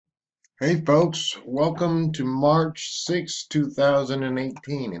Hey folks, welcome to March 6,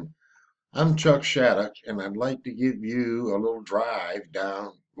 2018. And I'm Chuck Shadduck, and I'd like to give you a little drive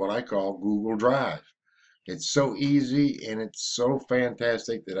down what I call Google Drive. It's so easy and it's so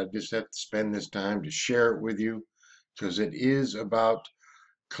fantastic that I just have to spend this time to share it with you because it is about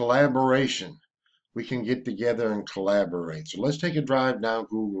collaboration. We can get together and collaborate. So let's take a drive down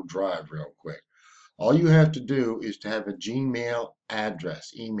Google Drive real quick. All you have to do is to have a Gmail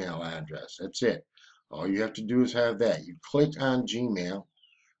address, email address. That's it. All you have to do is have that. You click on Gmail.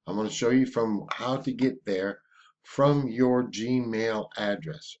 I'm going to show you from how to get there from your Gmail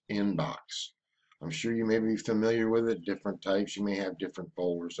address inbox. I'm sure you may be familiar with it, different types. You may have different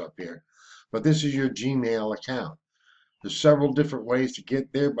folders up here. But this is your Gmail account. There's several different ways to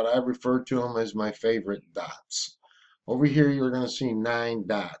get there, but I refer to them as my favorite dots. Over here, you're going to see 9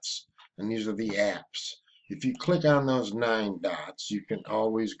 dots, and these are the apps. If you click on those 9 dots, you can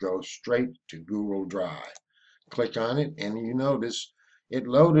always go straight to Google Drive. Click on it, and you notice it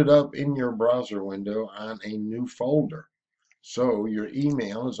loaded up in your browser window on a new folder. So your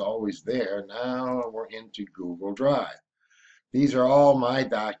email is always there. Now we're into Google Drive. These are all my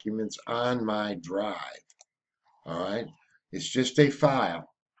documents on my drive. All right, it's just a file.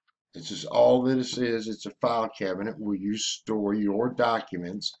 This is all that this is. It's a file cabinet where you store your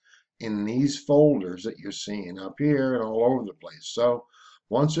documents in these folders that you're seeing up here and all over the place. So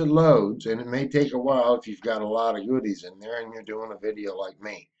once it loads, and it may take a while if you've got a lot of goodies in there and you're doing a video like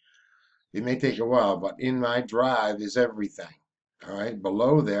me, it may take a while, but in my drive is everything. All right,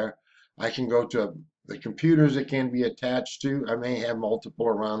 below there, I can go to the computers that can be attached to. I may have multiple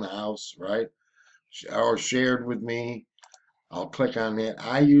around the house, right? Or shared with me. I'll click on that.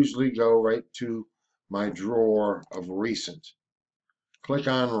 I usually go right to my drawer of recent. Click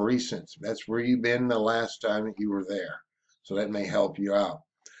on recent. That's where you've been the last time that you were there. So that may help you out.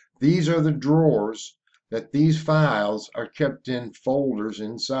 These are the drawers that these files are kept in folders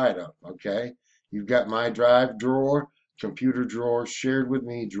inside of, okay? You've got my drive drawer, computer drawer, shared with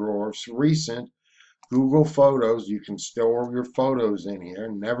me drawers, recent, Google Photos. You can store your photos in here,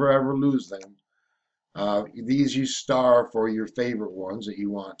 never ever lose them. These you star for your favorite ones that you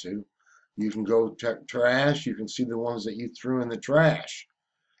want to. You can go to trash. You can see the ones that you threw in the trash.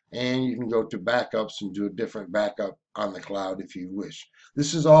 And you can go to backups and do a different backup on the cloud if you wish.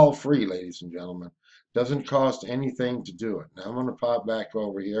 This is all free, ladies and gentlemen. Doesn't cost anything to do it. Now I'm going to pop back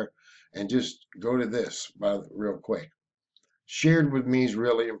over here and just go to this real quick. Shared with me is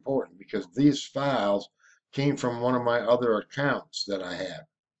really important because these files came from one of my other accounts that I have.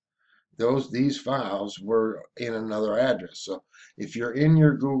 These files were in another address. So if you're in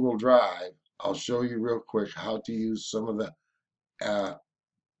your Google Drive, I'll show you real quick how to use some of the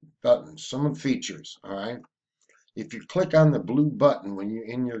buttons, some of the features. All right. If you click on the blue button when you're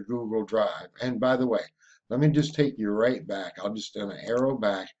in your Google Drive, and by the way, let me just take you right back. I'll just do an arrow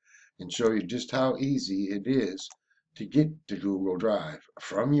back and show you just how easy it is to get to Google Drive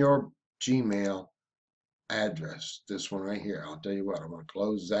from your Gmail address. This one right here. I'll tell you what, I'm going to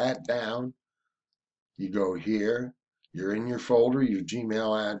close that down. You go here, you're in your folder, your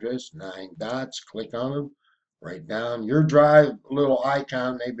Gmail address, 9 dots, click on them, write down your drive little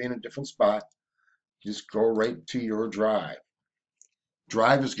icon, may be in a different spot. Just go right to your drive.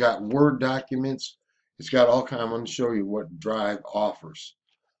 Drive has got Word documents. It's got all kinds. I'm going to show you what Drive offers.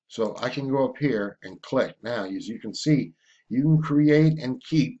 So I can go up here and click. Now, as you can see, you can create and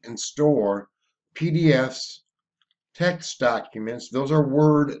keep and store PDFs, text documents. Those are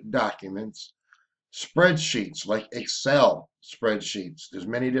Word documents. Spreadsheets, like Excel spreadsheets. There's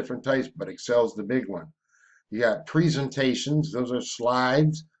many different types, but Excel's the big one. You got presentations. Those are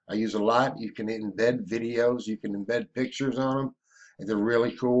slides. I use a lot. You can embed videos. You can embed pictures on them. And they're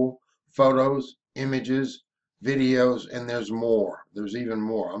really cool. Photos, images, videos, and there's more. There's even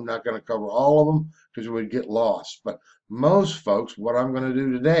more. I'm not going to cover all of them because we would get lost. But most folks, what I'm going to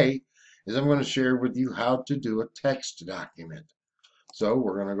do today is I'm going to share with you how to do a text document. So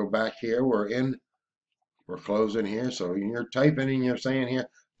we're going to go back here. We're closing here. So you're typing and you're saying here,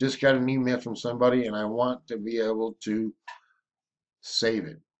 just got an email from somebody and I want to be able to save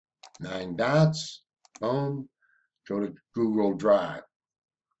it. 9 dots, boom, go to Google Drive.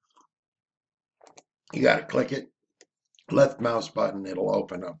 You got to click it, left mouse button, it'll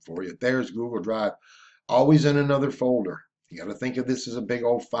open up for you. There's Google Drive, always in another folder. You got to think of this as a big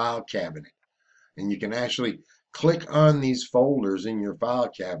old file cabinet. And you can actually click on these folders in your file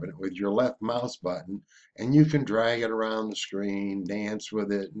cabinet with your left mouse button, and you can drag it around the screen, dance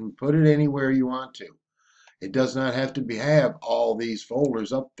with it, and put it anywhere you want to. It does not have to have all these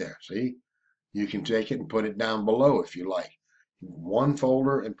folders up there. See, you can take it and put it down below if you like. one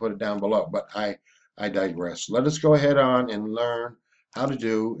folder and put it down below. But I digress. Let us go ahead on and learn how to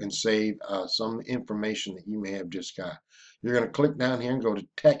do and save some information that you may have just got. You're going to click down here and go to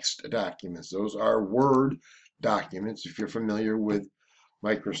text documents. Those are Word documents. If you're familiar with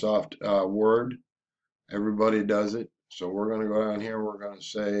Microsoft Word, everybody does it. So we're going to go down here. We're going to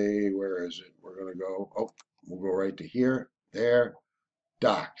say, where is it? We're going to go, oh, we'll go right to here, there,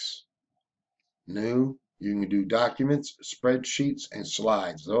 docs. New, you can do documents, spreadsheets, and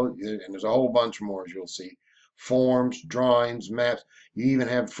slides. And there's a whole bunch more, as you'll see. Forms, drawings, maps. You even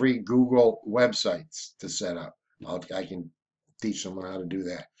have free Google websites to set up. I can teach someone how to do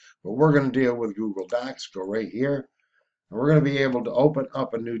that. But we're going to deal with Google Docs. Go right here. And we're going to be able to open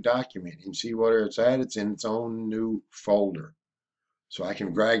up a new document and see where it's at. It's in its own new folder. So I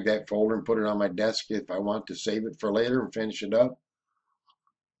can drag that folder and put it on my desk if I want to save it for later and finish it up.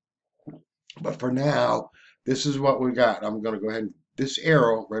 But for now, this is what we got. I'm going to go ahead and this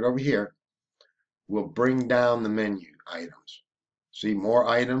arrow right over here will bring down the menu items. See more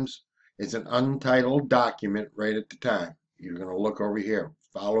items? It's an untitled document right at the time. You're going to look over here.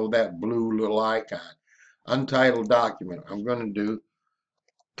 Follow that blue little icon. Untitled document. I'm going to do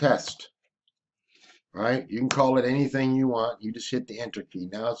test. Right? You can call it anything you want. You just hit the enter key.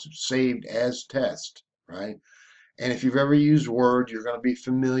 Now it's saved as test. Right? And if you've ever used Word, you're going to be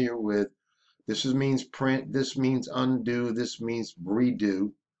familiar with this means print, this means undo, this means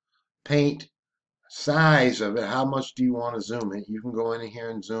redo. Paint, size of it, how much do you want to zoom it? You can go in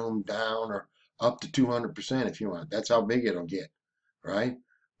here and zoom down or up to 200% if you want. That's how big it'll get, right?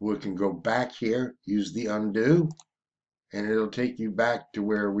 We can go back here, use the undo, and it'll take you back to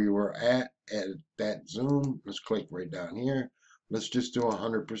where we were at that zoom. Let's click right down here. Let's just do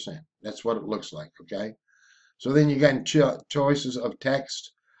 100%. That's what it looks like, okay? So then you got choices of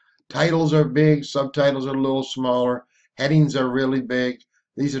text. Titles are big, subtitles are a little smaller, headings are really big.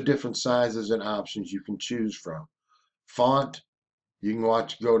 These are different sizes and options you can choose from. Font, you can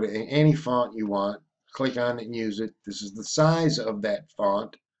go to any font you want, click on it and use it. This is the size of that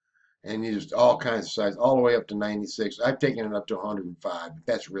font, and you just all kinds of size, all the way up to 96. I've taken it up to 105, but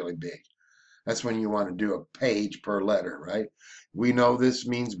that's really big. That's when you want to do a page per letter, right? We know this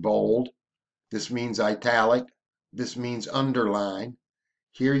means bold, this means italic, this means underline.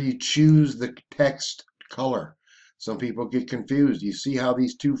 Here you choose the text color. Some people get confused. You see how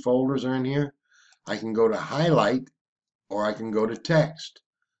these two folders are in here? I can go to highlight or I can go to text.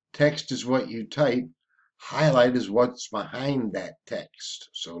 Text is what you type. Highlight is what's behind that text.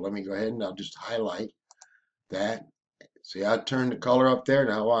 So let me go ahead and I'll just highlight that. See, I turned the color up there.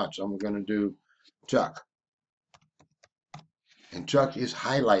 Now watch. I'm going to do Chuck. And Chuck is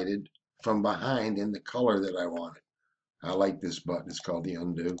highlighted from behind in the color that I wanted. I like this button. It's called the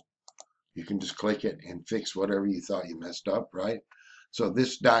undo. You can just click it and fix whatever you thought you messed up, right? So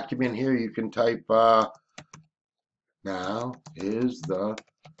this document here, you can type, now is the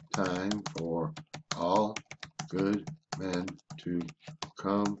time for all good men to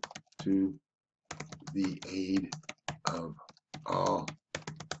come to the aid of all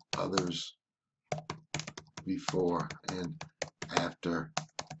others before and after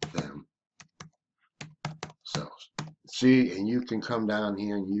themselves. See, and you can come down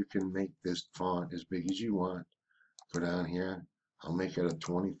here and you can make this font as big as you want. Go down here. I'll make it a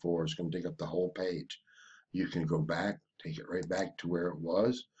 24. It's going to take up the whole page. You can go back, take it right back to where it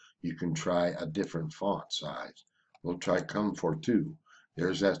was. You can try a different font size. We'll try Come for 2.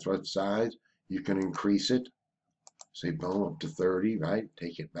 There's that size. You can increase it. Say boom up to 30, right?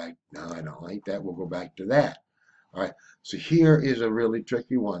 Take it back. No, I don't like that. We'll go back to that. All right. So here is a really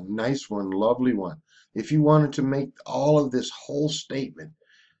tricky one. Nice one, lovely one. If you wanted to make all of this whole statement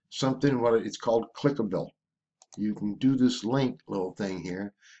something, what it's called clickable, you can do this link little thing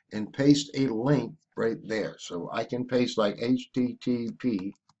here and paste a link right there. So I can paste like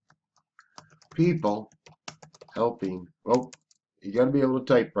HTTP people helping. Oh, you got to be able to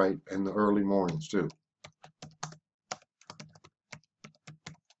type right in the early mornings too.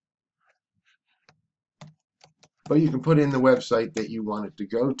 But you can put in the website that you want it to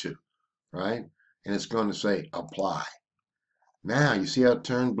go to, right? And it's going to say apply. Now, you see how it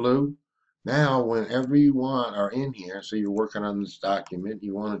turned blue? Now, whenever you are in here, so you're working on this document,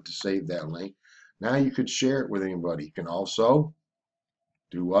 you wanted to save that link. Now you could share it with anybody. You can also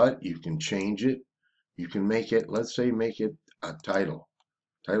do what? You can change it. You can make it, let's say, make it a title.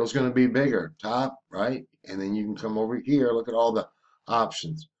 Title's going to be bigger, top, right? And then you can come over here, look at all the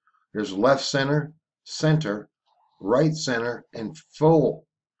options. There's left center, right center, and full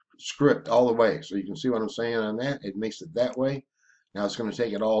script all the way. So you can see what I'm saying on that. It makes it that way. Now it's going to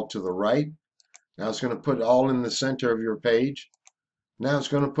take it all to the right. Now it's going to put it all in the center of your page. Now it's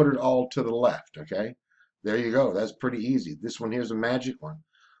going to put it all to the left, okay? There you go. That's pretty easy. This one here's a magic one.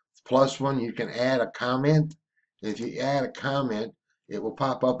 Plus one, you can add a comment. If you add a comment, it will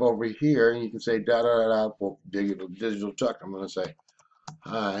pop up over here, and you can say da da da da. Well, digital Chuck. I'm going to say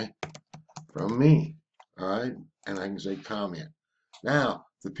hi from me. All right, and I can say comment. Now,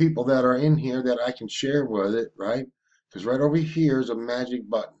 the people that are in here that I can share with it, right? Because right over here is a magic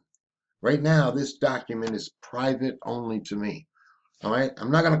button. Right now, this document is private only to me. All right,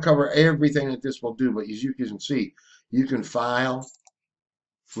 I'm not going to cover everything that this will do, but as you can see, you can file,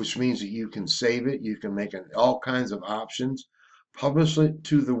 which means that you can save it. You can make all kinds of options. Publish it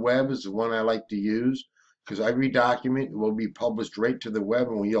to the web is the one I like to use because every document will be published right to the web,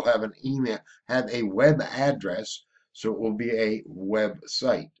 and you'll have an email, have a web address, so it will be a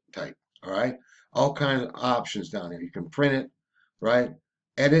website type. All right, all kinds of options down here. You can print it, right?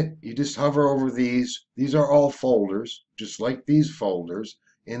 Edit. You just hover over these. These are all folders, just like these folders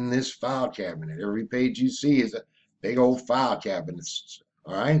in this file cabinet. Every page you see is a big old file cabinet.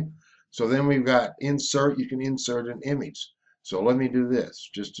 All right, so then we've got insert. You can insert an image. So let me do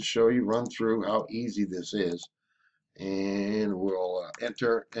this just to show you, run through how easy this is, and we'll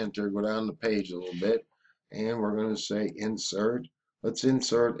enter, go down the page a little bit, and we're going to say insert. Let's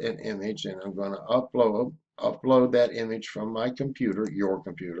insert an image, and I'm going to upload that image from my computer, your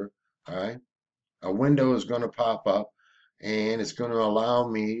computer. All right, a window is going to pop up, and it's going to allow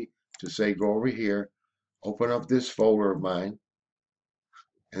me to say go over here, open up this folder of mine.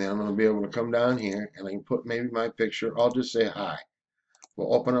 And then I'm going to be able to come down here and I can put maybe my picture. I'll just say hi.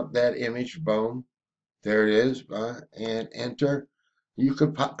 We'll open up that image. Boom. There it is. And enter. You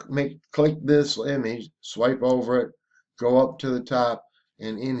could click this image, swipe over it, go up to the top,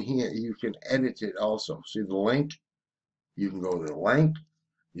 and in here you can edit it also. See the link? You can go to the link.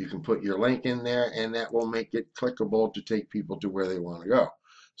 You can put your link in there, and that will make it clickable to take people to where they want to go.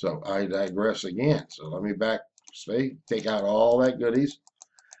 So I digress again. So let me take out all that goodies.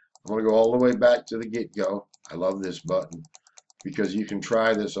 I'm going to go all the way back to the get-go. I love this button because you can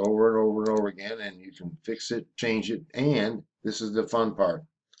try this over and over and over again, and you can fix it, change it, and this is the fun part.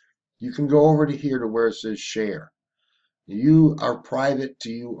 You can go over to here to where it says share. You are private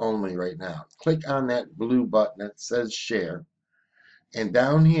to you only right now. Click on that blue button that says share. And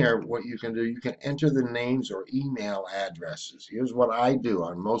down here, what you can do, you can enter the names or email addresses. Here's what I do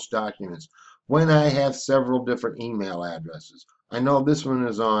on most documents when I have several different email addresses. I know this one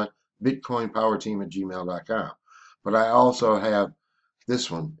is on bitcoinpowerteam@gmail.com, but I also have this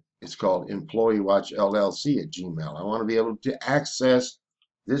one. It's called employeewatchllc@gmail. I want to be able to access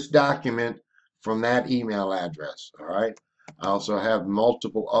this document from that email address. All right. I also have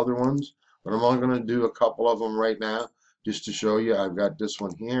multiple other ones, but I'm only going to do a couple of them right now. Just to show you, I've got this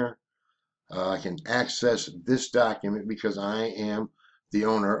one here. I can access this document because I am the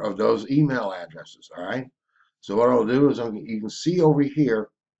owner of those email addresses. All right. So what I'll do is you can see over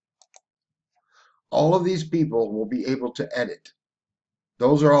here, all of these people will be able to edit.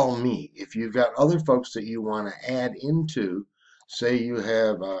 Those are all me. If you've got other folks that you want to add into, say you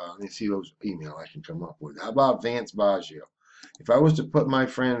have, let me see what email I can come up with. How about Vance Baggio? If I was to put my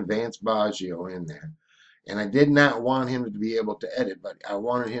friend Vance Baggio in there, and I did not want him to be able to edit, but I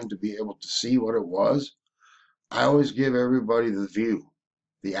wanted him to be able to see what it was, I always give everybody the view,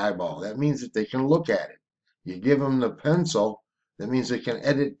 the eyeball. That means that they can look at it. You give them the pencil, that means they can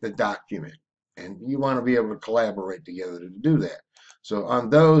edit the document. And you want to be able to collaborate together to do that. So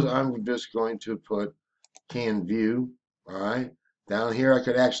on those, I'm just going to put can view. All right. Down here, I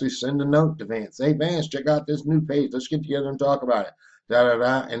could actually send a note to Vance. Hey, Vance, check out this new page. Let's get together and talk about it. Da, da,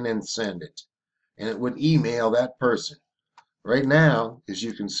 da, and then send it. And it would email that person. Right now, as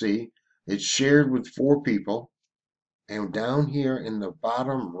you can see, it's shared with 4 people. And down here in the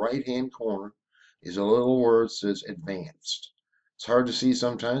bottom right-hand corner is a little word that says advanced. It's hard to see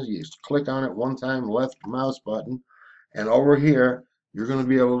sometimes. You just click on it one time, left mouse button, and over here, you're going to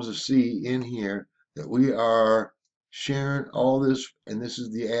be able to see in here that we are sharing all this, and this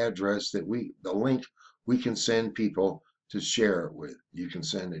is the address that the link we can send people to share it with. You can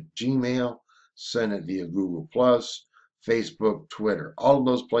send it Gmail, send it via Google Plus, Facebook, Twitter, all of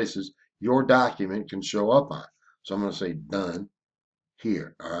those places your document can show up on. So I'm going to say done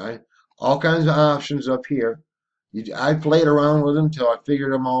here. All right. All kinds of options up here. I played around with them until I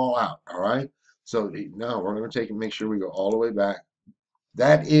figured them all out. All right. So now we're going to take and make sure we go all the way back.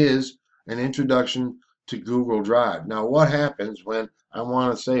 That is an introduction to Google Drive. Now, what happens when I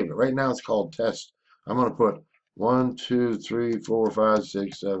want to save it? Right now it's called test. I'm going to put 1, 2, 3, 4, 5,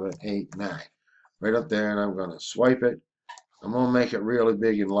 6, 7, 8, 9 right up there, and I'm going to swipe it. I'm going to make it really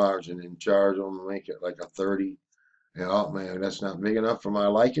big and large and in charge. I'm going to make it like a 30. Oh man, that's not big enough for my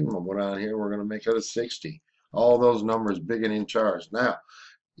liking. We'll go down here. We're going to make it a 60. All those numbers big and in charge. Now,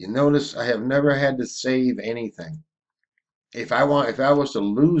 you notice I have never had to save anything. If I was to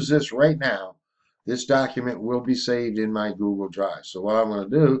lose this right now, this document will be saved in my Google Drive. So what I'm going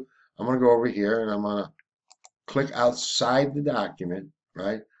to do, I'm going to go over here and I'm going to click outside the document,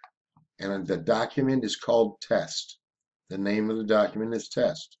 right? And the document is called test. The name of the document is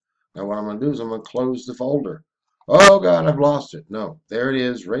test. Now what I'm going to do is I'm going to close the folder. Oh God, I've lost it. No, there it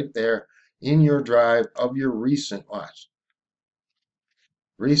is right there in your drive of your recent watch.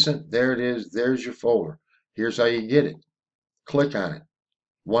 Recent, there it is. There's your folder. Here's how you get it. Click on it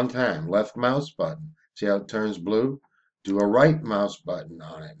one time, left mouse button. See how it turns blue? Do a right mouse button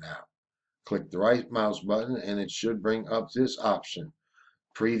on it now. Click the right mouse button and it should bring up this option.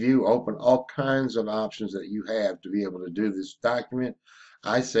 Preview, open all kinds of options that you have to be able to do this document.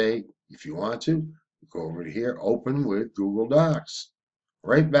 I say, if you want to, go over to here, open with Google Docs.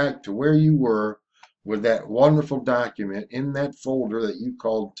 Right back to where you were with that wonderful document in that folder that you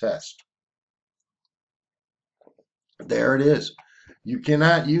called test. There it is. You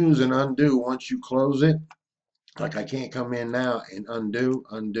cannot use an undo once you close it. Like I can't come in now and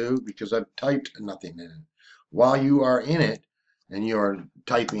undo because I've typed nothing in it. While you are in it and you are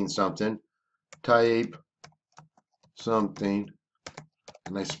typing something, type something,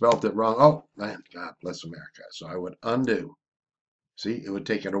 and I spelt it wrong. Oh, man, God bless America. So I would undo. See, it would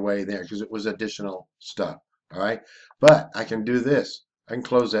take it away there because it was additional stuff. All right. But I can do this. I can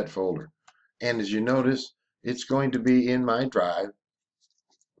close that folder. And as you notice, it's going to be in my drive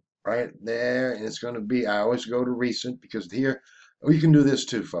right there. And it's going to be, I always go to recent because here, oh, you can do this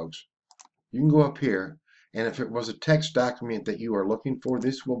too, folks. You can go up here. And if it was a text document that you are looking for,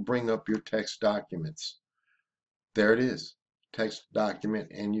 this will bring up your text documents. There it is, text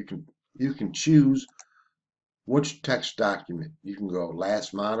document, and you can choose which text document. You can go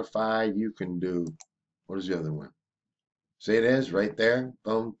last modified. You can do, what is the other one? See it is right there.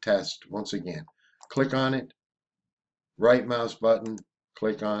 Boom, test. Once again, click on it. Right mouse button,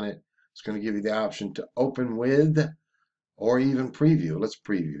 click on it. It's going to give you the option to open with or even preview. Let's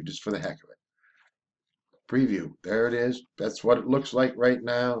preview just for the heck of it. Preview. There it is. That's what it looks like right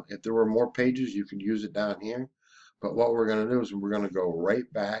now. If there were more pages, you could use it down here. But what we're going to do is we're going to go right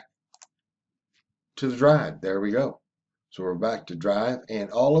back to the drive. There we go. So we're back to drive, and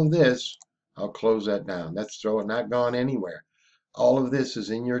all of this, I'll close that down. That's so not gone anywhere. All of this is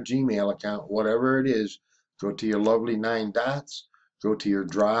in your Gmail account, whatever it is. Go to your lovely 9 dots, go to your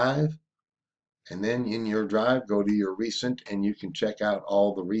drive, and then in your drive, go to your recent, and you can check out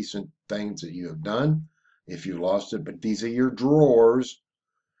all the recent things that you have done if you lost it. But these are your drawers,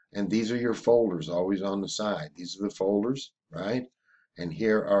 and these are your folders always on the side. These are the folders, right? And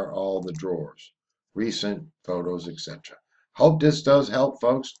here are all the drawers, recent photos, etc. Hope this does help,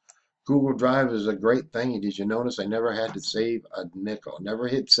 folks. Google Drive is a great thing. Did you notice I never had to save a nickel? Never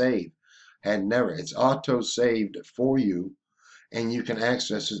hit save. Had never. It's auto saved for you, and you can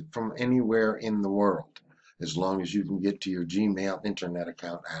access it from anywhere in the world as long as you can get to your Gmail internet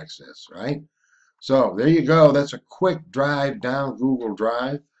account access, right? So there you go. That's a quick drive down Google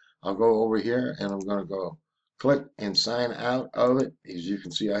Drive. I'll go over here and I'm going to go click and sign out of it. As you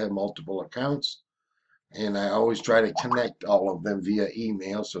can see, I have multiple accounts, and I always try to connect all of them via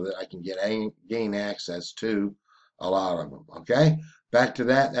email so that I can gain access to a lot of them. Okay, back to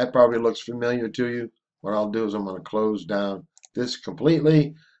that. That probably looks familiar to you. What I'll do is I'm going to close down this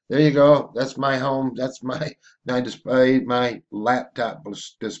completely. There you go. That's my home. That's my display, my laptop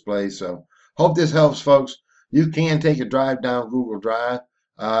display. So hope this helps, folks. You can take a drive down Google Drive.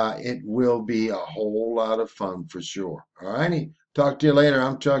 It will be a whole lot of fun for sure. All righty. Talk to you later.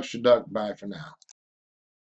 I'm Chuck Shadduck. Bye for now.